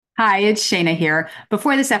Hi, it's Shayna here.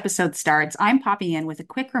 Before this episode starts, I'm popping in with a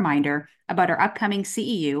quick reminder about our upcoming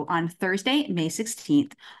CEU on Thursday, May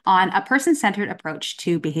 16th, on a person centered approach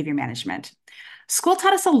to behavior management. School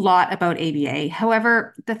taught us a lot about ABA.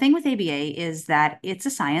 However, the thing with ABA is that it's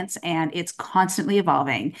a science and it's constantly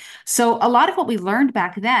evolving. So, a lot of what we learned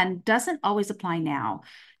back then doesn't always apply now.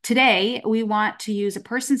 Today, we want to use a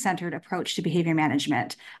person centered approach to behavior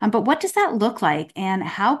management. But what does that look like, and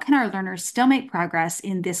how can our learners still make progress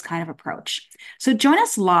in this kind of approach? So, join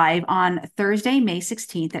us live on Thursday, May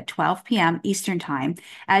 16th at 12 p.m. Eastern Time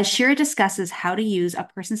as Shira discusses how to use a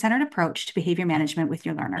person centered approach to behavior management with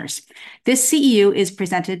your learners. This CEU is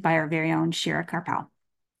presented by our very own Shira Karpal.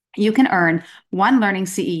 You can earn one learning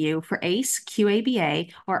CEU for ACE,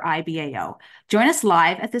 QABA, or IBAO. Join us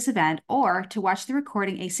live at this event, or to watch the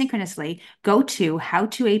recording asynchronously, go to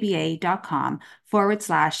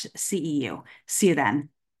howtoaba.com/CEU. See you then.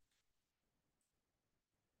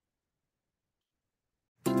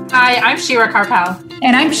 Hi, I'm Shira Karpal.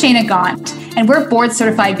 And I'm Shayna Gaunt, and we're board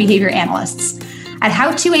certified behavior analysts. At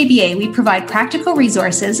How to ABA, we provide practical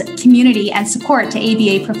resources, community, and support to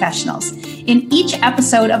ABA professionals. In each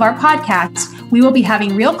episode of our podcast, we will be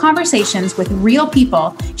having real conversations with real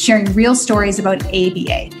people sharing real stories about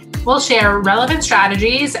ABA. We'll share relevant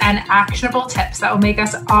strategies and actionable tips that will make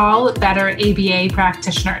us all better ABA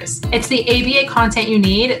practitioners. It's the ABA content you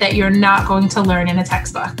need that you're not going to learn in a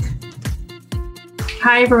textbook.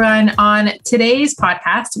 Hi, everyone. On today's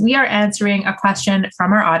podcast, we are answering a question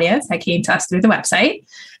from our audience that came to us through the website.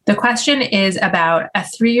 The question is about a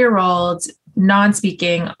 3-year-old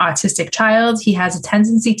non-speaking autistic child. He has a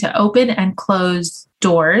tendency to open and close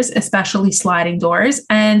doors, especially sliding doors,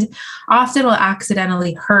 and often will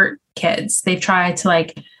accidentally hurt kids. They've tried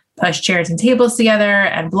to push chairs and tables together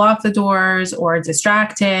and block the doors or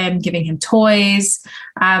distract him, giving him toys.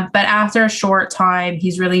 But after a short time,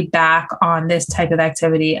 he's really back on this type of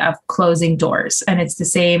activity of closing doors. And it's the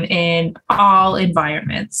same in all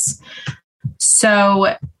environments.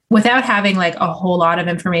 So without having a whole lot of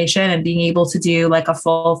information and being able to do a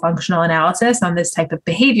full functional analysis on this type of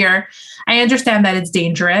behavior, I understand that it's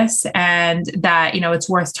dangerous and that, it's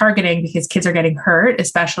worth targeting because kids are getting hurt,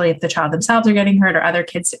 especially if the child themselves are getting hurt or other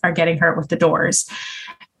kids are getting hurt with the doors.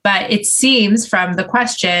 But it seems from the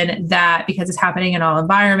question that because it's happening in all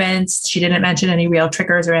environments, she didn't mention any real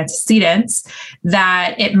triggers or antecedents,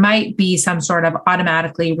 that it might be some sort of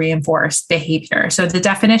automatically reinforced behavior. So the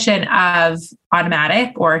definition of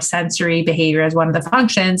automatic or sensory behavior as one of the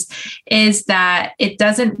functions is that it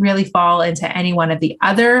doesn't really fall into any one of the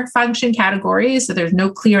other function categories. So there's no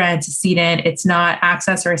clear antecedent. It's not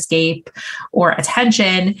access or escape or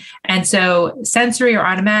attention. And so sensory or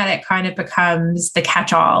automatic kind of becomes the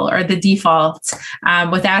catch-all or the default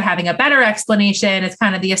without having a better explanation. It's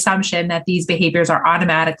kind of the assumption that these behaviors are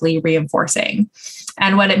automatically reinforcing.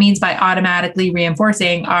 And what it means by automatically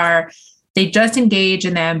reinforcing are they just engage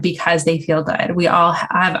in them because they feel good. We all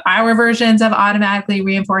have our versions of automatically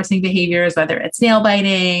reinforcing behaviors, whether it's nail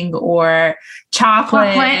biting or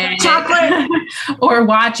chocolate. Or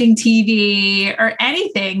watching TV or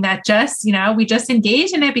anything that just, we just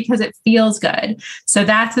engage in it because it feels good. So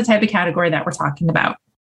that's the type of category that we're talking about.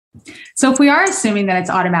 So if we are assuming that it's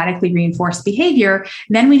automatically reinforced behavior,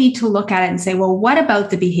 then we need to look at it and say, well, what about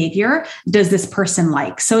the behavior does this person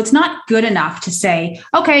like? So it's not good enough to say,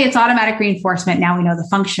 okay, it's automatic reinforcement. Now we know the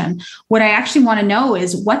function. What I actually want to know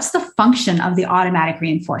is what's the function of the automatic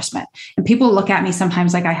reinforcement? And people look at me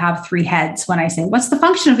sometimes like I have 3 heads when I say, what's the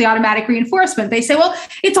function of the automatic reinforcement? They say, well,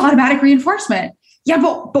 it's automatic reinforcement. Yeah,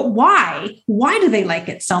 but why? Why do they like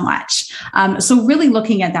it so much? So really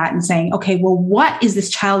looking at that and saying, okay, well, what is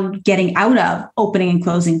this child getting out of opening and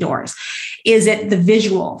closing doors? Is it the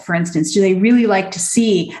visual, for instance? Do they really like to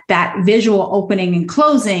see that visual opening and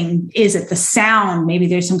closing? Is it the sound? Maybe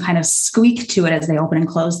there's some kind of squeak to it as they open and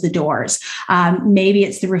close the doors. Maybe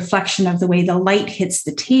it's the reflection of the way the light hits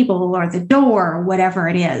the table or the door, or whatever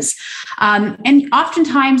it is. And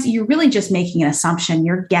oftentimes you're really just making an assumption.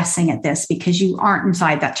 You're guessing at this because you aren't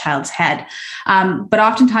inside that child's head. But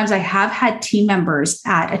oftentimes I have had team members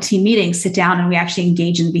at a team meeting sit down and we actually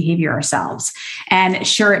engage in the behavior ourselves. And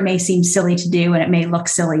sure, it may seem silly to do and it may look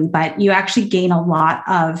silly, but you actually gain a lot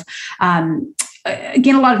of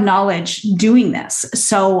knowledge doing this.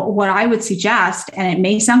 So what I would suggest, and it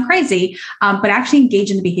may sound crazy, but actually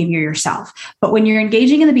engage in the behavior yourself. But when you're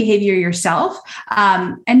engaging in the behavior yourself,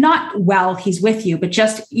 and not while he's with you, but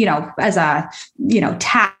just, as a,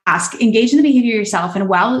 task, engage in the behavior yourself. And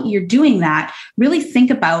while you're doing that, really think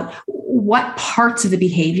about what parts of the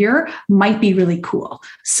behavior might be really cool.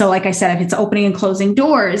 So like I said, if it's opening and closing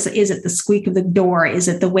doors, is it the squeak of the door? Is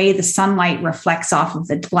it the way the sunlight reflects off of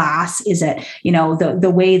the glass? Is it,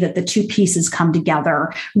 the way that the two pieces come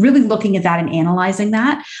together? Really looking at that and analyzing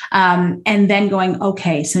that. And then going,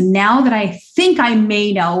 okay, so now that I think I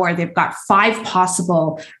may know, or they've got 5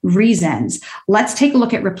 possible reasons, let's take a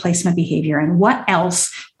look at replacement behavior and what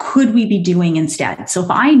else could we be doing instead? So if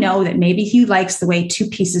I know that maybe he likes the way 2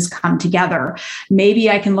 pieces come together, maybe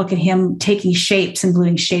I can look at him taking shapes and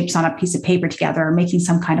gluing shapes on a piece of paper together, or making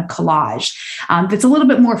some kind of collage that's a little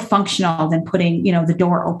bit more functional than putting, the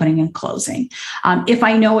door opening and closing. If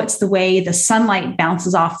I know it's the way the sunlight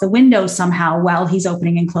bounces off the window somehow while he's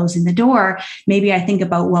opening and closing the door, maybe I think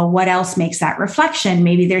about, well, what else makes that reflection?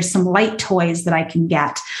 Maybe there's some light toys that I can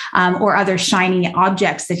get, or other shiny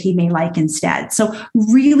objects that he may like instead. So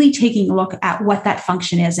really taking a look at what that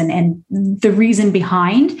function is and the reason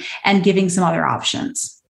behind, and giving some other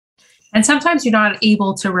options. And sometimes you're not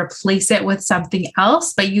able to replace it with something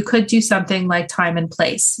else, but you could do something like time and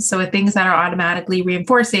place. So with things that are automatically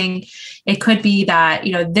reinforcing, it could be that,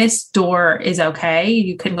 this door is okay.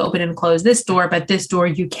 You can open and close this door, but this door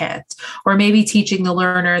you can't. Or maybe teaching the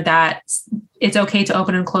learner that it's okay to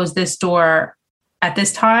open and close this door at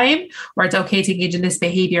this time, or it's okay to engage in this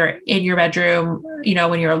behavior in your bedroom,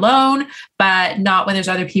 when you're alone, but not when there's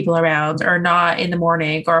other people around, or not in the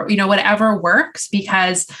morning, or, whatever works,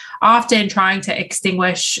 because often trying to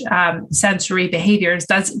extinguish sensory behaviors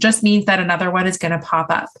just means that another one is going to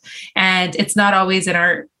pop up. And it's not always in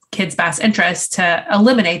our kids' best interest to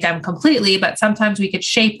eliminate them completely, but sometimes we could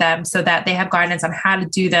shape them so that they have guidance on how to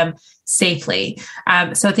do them safely.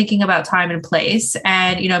 So thinking about time and place,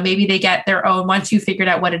 and, maybe they get their own, once you figured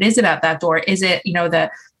out what it is about that door, is it,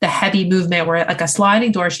 the heavy movement where like a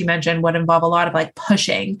sliding door she mentioned would involve a lot of like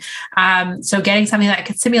pushing. So getting something that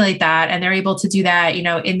could simulate that, and they're able to do that,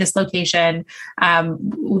 in this location,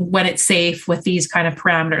 when it's safe with these kind of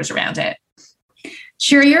parameters around it.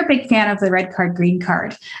 Shira, you're a big fan of the red card, green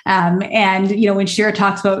card. And, when Shira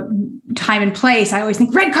talks about time and place, I always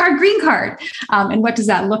think red card, green card. And what does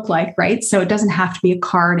that look like, right? So it doesn't have to be a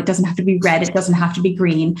card. It doesn't have to be red. It doesn't have to be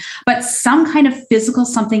green, but some kind of physical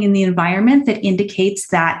something in the environment that indicates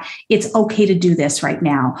that it's okay to do this right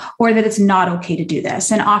now, or that it's not okay to do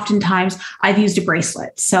this. And oftentimes I've used a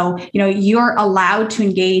bracelet. So, you're allowed to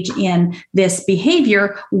engage in this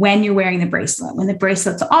behavior when you're wearing the bracelet. When the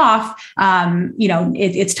bracelet's off,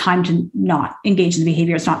 it's time to not engage in the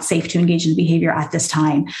behavior. It's not safe to engage in the behavior at this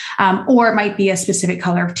time. Or it might be a specific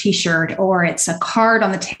color of t-shirt, or it's a card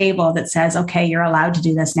on the table that says, okay, you're allowed to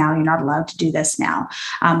do this now. You're not allowed to do this now.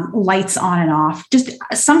 Lights on and off, just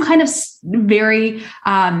some kind of very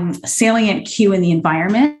salient cue in the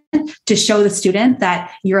environment to show the student that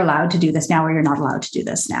you're allowed to do this now, or you're not allowed to do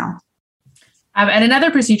this now. And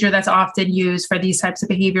another procedure that's often used for these types of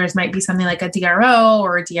behaviors might be something like a DRO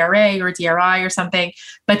or a DRA or a DRI or something,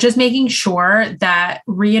 but just making sure that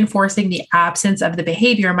reinforcing the absence of the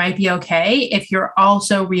behavior might be okay if you're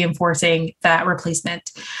also reinforcing that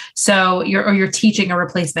replacement. So you're teaching a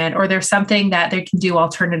replacement, or there's something that they can do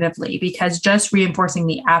alternatively, because just reinforcing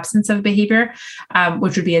the absence of behavior,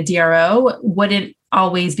 which would be a DRO, wouldn't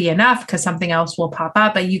always be enough, because something else will pop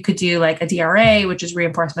up. But you could do like a DRA, which is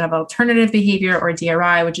reinforcement of alternative behavior, or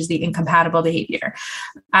DRI, which is the incompatible behavior.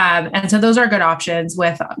 And so those are good options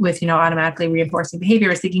with automatically reinforcing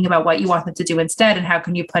behaviors, thinking about what you want them to do instead, and how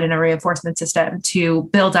can you put in a reinforcement system to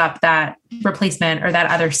build up that replacement or that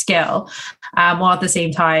other skill, while at the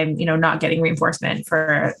same time, not getting reinforcement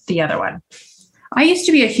for the other one. I used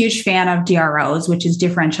to be a huge fan of DROs, which is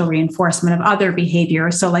differential reinforcement of other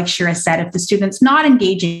behavior. So like Shira said, if the student's not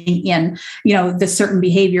engaging in, the certain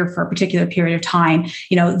behavior for a particular period of time,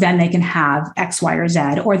 then they can have X, Y, or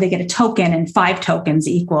Z, or they get a token and 5 tokens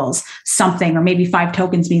equals something, or maybe 5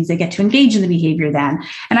 tokens means they get to engage in the behavior then.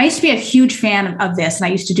 And I used to be a huge fan of this, and I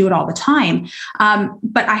used to do it all the time.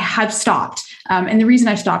 But I have stopped. And the reason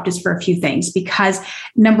I stopped is for a few things, because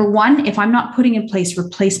number one, if I'm not putting in place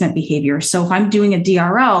replacement behavior, so if I'm doing a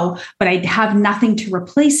DRO, but I have nothing to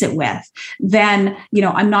replace it with, then,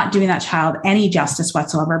 I'm not doing that child any justice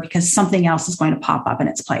whatsoever, because something else is going to pop up in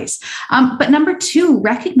its place. But number two,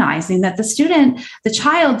 recognizing that the student, the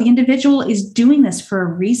child, the individual is doing this for a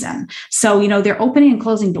reason. So, they're opening and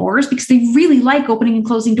closing doors because they really like opening and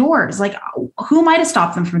closing doors. Like, who am I to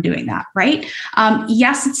stop them from doing that? Right?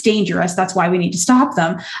 Yes, it's dangerous. That's why we need to stop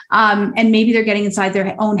them. And maybe they're getting inside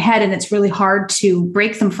their own head, and it's really hard to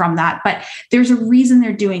break them from that. But there's a reason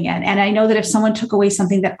they're doing it. And I know that if someone took away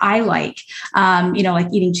something that I like,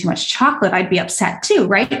 like eating too much chocolate, I'd be upset too,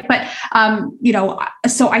 right? But,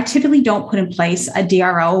 so I typically don't put in place a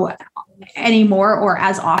DRO anymore or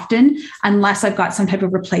as often unless I've got some type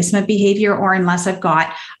of replacement behavior, or unless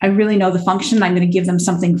I really know the function. I'm going to give them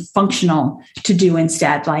something functional to do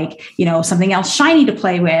instead, like, something else shiny to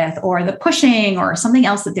play with, or the pushing, or something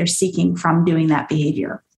else that they're seeking from doing that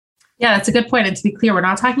behavior. Yeah, that's a good point. And to be clear, we're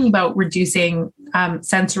not talking about reducing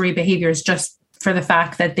sensory behaviors just for the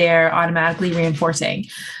fact that they're automatically reinforcing.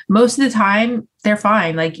 Most of the time, they're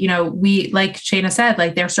fine. Like, like Shayna said,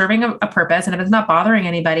 like they're serving a purpose, and if it's not bothering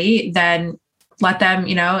anybody, then let them,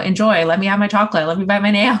 enjoy. Let me have my chocolate. Let me bite my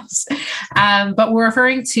nails. But we're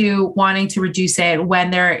referring to wanting to reduce it when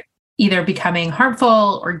they're either becoming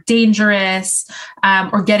harmful or dangerous,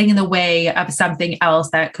 or getting in the way of something else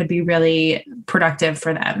that could be really productive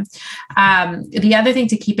for them. The other thing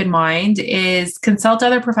to keep in mind is consult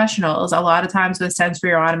other professionals. A lot of times with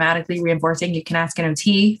sensory or automatically reinforcing, you can ask an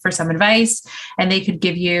OT for some advice, and they could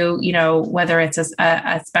give you, whether it's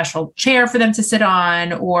a special chair for them to sit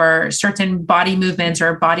on, or certain body movements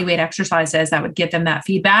or body weight exercises that would give them that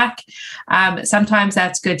feedback. Sometimes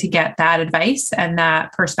that's good to get that advice and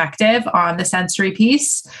that perspective on the sensory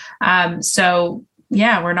piece. So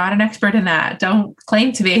yeah, we're not an expert in that. Don't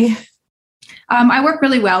claim to be. I work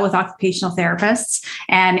really well with occupational therapists,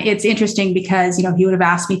 and it's interesting because, if you would have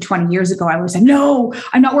asked me 20 years ago, I would have said, no,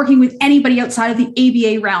 I'm not working with anybody outside of the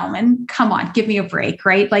ABA realm. And come on, give me a break,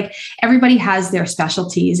 right? Like everybody has their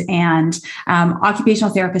specialties, and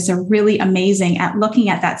occupational therapists are really amazing at looking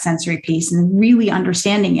at that sensory piece and really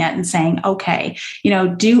understanding it and saying, okay,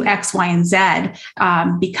 do X, Y, and Z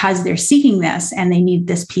because they're seeking this and they need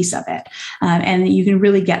this piece of it. And you can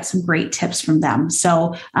really get some great tips from them.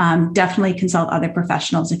 So definitely consult other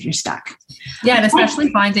professionals if you're stuck. Yeah, and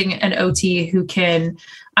especially finding an OT who can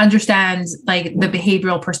understand like the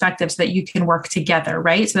behavioral perspective so that you can work together,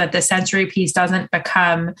 right? So that the sensory piece doesn't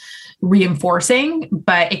become reinforcing,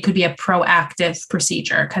 but it could be a proactive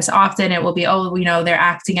procedure, because often it will be, they're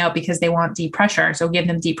acting out because they want deep pressure. So give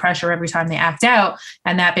them deep pressure every time they act out.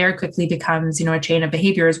 And that very quickly becomes, a chain of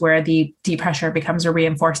behaviors where the deep pressure becomes a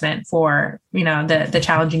reinforcement for, the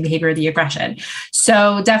challenging behavior, the aggression.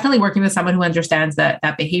 So definitely working with someone who understands that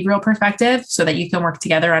behavioral perspective so that you can work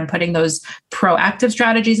together on putting those proactive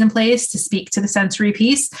strategies in place to speak to the sensory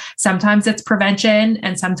piece. Sometimes it's prevention,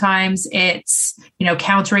 and sometimes it's,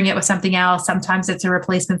 countering it with something else. Sometimes it's a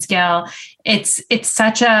replacement skill. It's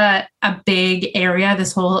such a big area,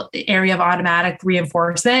 this whole area of automatic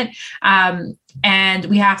reinforcement. And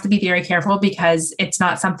we have to be very careful because it's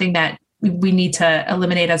not something that we need to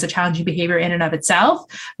eliminate as a challenging behavior in and of itself,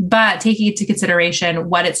 but taking into consideration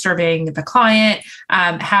what it's serving the client,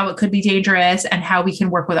 how it could be dangerous, and how we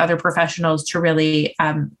can work with other professionals to really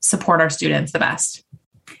support our students the best.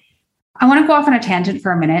 I want to go off on a tangent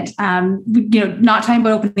for a minute. Not talking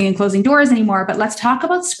about opening and closing doors anymore, but let's talk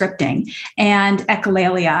about scripting and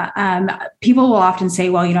echolalia. People will often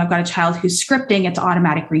say, well, I've got a child who's scripting, it's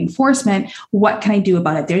automatic reinforcement. What can I do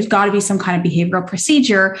about it? There's got to be some kind of behavioral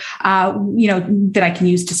procedure, that I can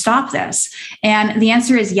use to stop this. And the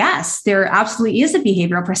answer is yes, there absolutely is a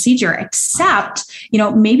behavioral procedure, except,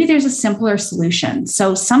 maybe there's a simpler solution.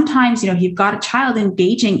 So sometimes, you've got a child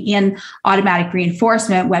engaging in automatic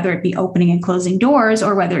reinforcement, whether it be opening and closing doors,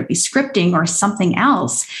 or whether it be scripting or something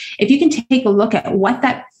else. If you can take a look at what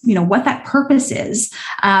that purpose is,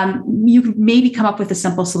 you can maybe come up with a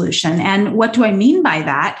simple solution. And what do I mean by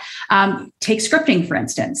that? Take scripting, for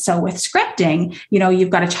instance. So with scripting, you've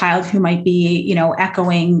got a child who might be,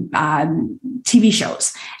 echoing TV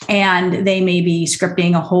shows, and they may be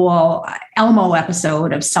scripting a whole Elmo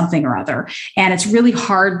episode of something or other. And it's really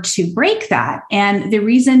hard to break that. And the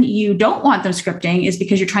reason you don't want them scripting is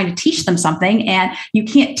because you're trying to teach them something, and you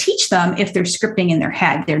can't teach them if they're scripting in their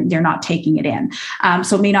head. They're not taking it in.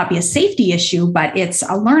 So it may not be a safety issue, but it's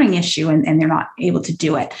a learning issue, and they're not able to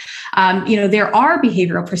do it. There are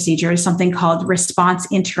behavioral procedures, something called response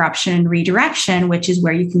interruption and redirection, which is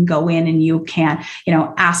where you can go in and you can,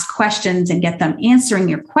 ask questions and get them answering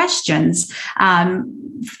your questions,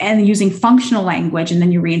 and using functional language, and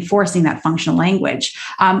then you're reinforcing that functional language,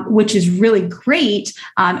 which is really great,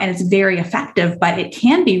 and it's very effective, but it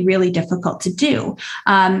can be really difficult to do.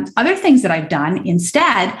 Other things that I've done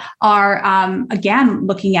instead are, again,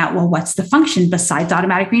 looking at, well, what's the function besides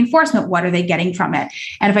automatic reinforcement? What are they getting from it?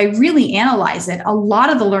 And if I really analyze it, a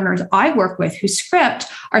lot of the learners I work with who script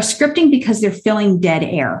are scripting because they're filling dead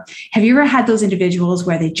air. Have you ever had those individuals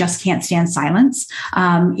where they just can't stand silence?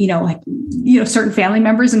 certain family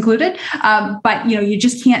members included. But, you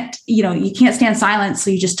just can't, you can't stand silence. So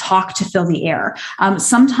you just talk to fill the air.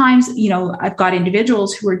 Sometimes, I've got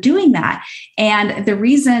individuals who are doing that. And the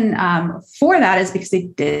reason for that is because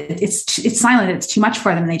it's silent. It's too much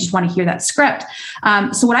for them. And they just want to hear that script.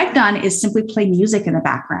 So what I've done is simply play music in the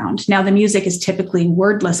background. Now, the music is typically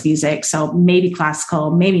wordless music. So maybe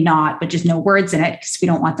classical, maybe not, but just no words in it because we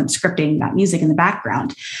don't want them scripting that music in the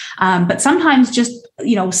background. But sometimes just,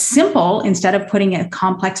 simple, instead of putting a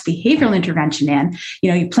complex behavioral intervention in,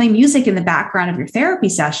 you play music in the background of your therapy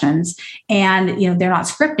sessions and, they're not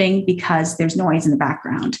scripting because there's noise in the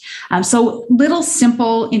background. So little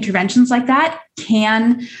simple interventions like that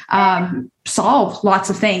can solve lots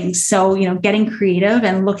of things. So, getting creative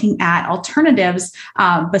and looking at alternatives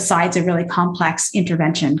besides a really complex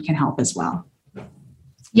intervention can help as well.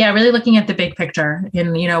 Yeah, really looking at the big picture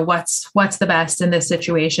and, what's the best in this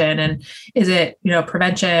situation. And is it,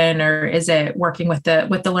 prevention, or is it working with the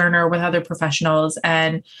learner, with other professionals?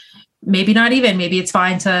 And maybe not even, maybe it's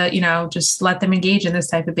fine to, just let them engage in this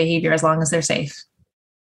type of behavior as long as they're safe.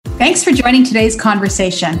 Thanks for joining today's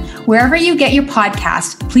conversation. Wherever you get your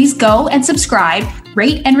podcast, please go and subscribe,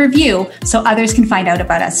 rate, and review so others can find out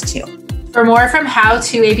about us too. For more from How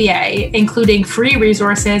to ABA, including free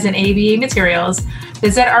resources and ABA materials,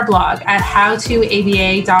 visit our blog at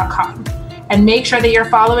howtoaba.com. And make sure that you're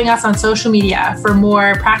following us on social media for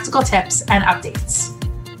more practical tips and updates.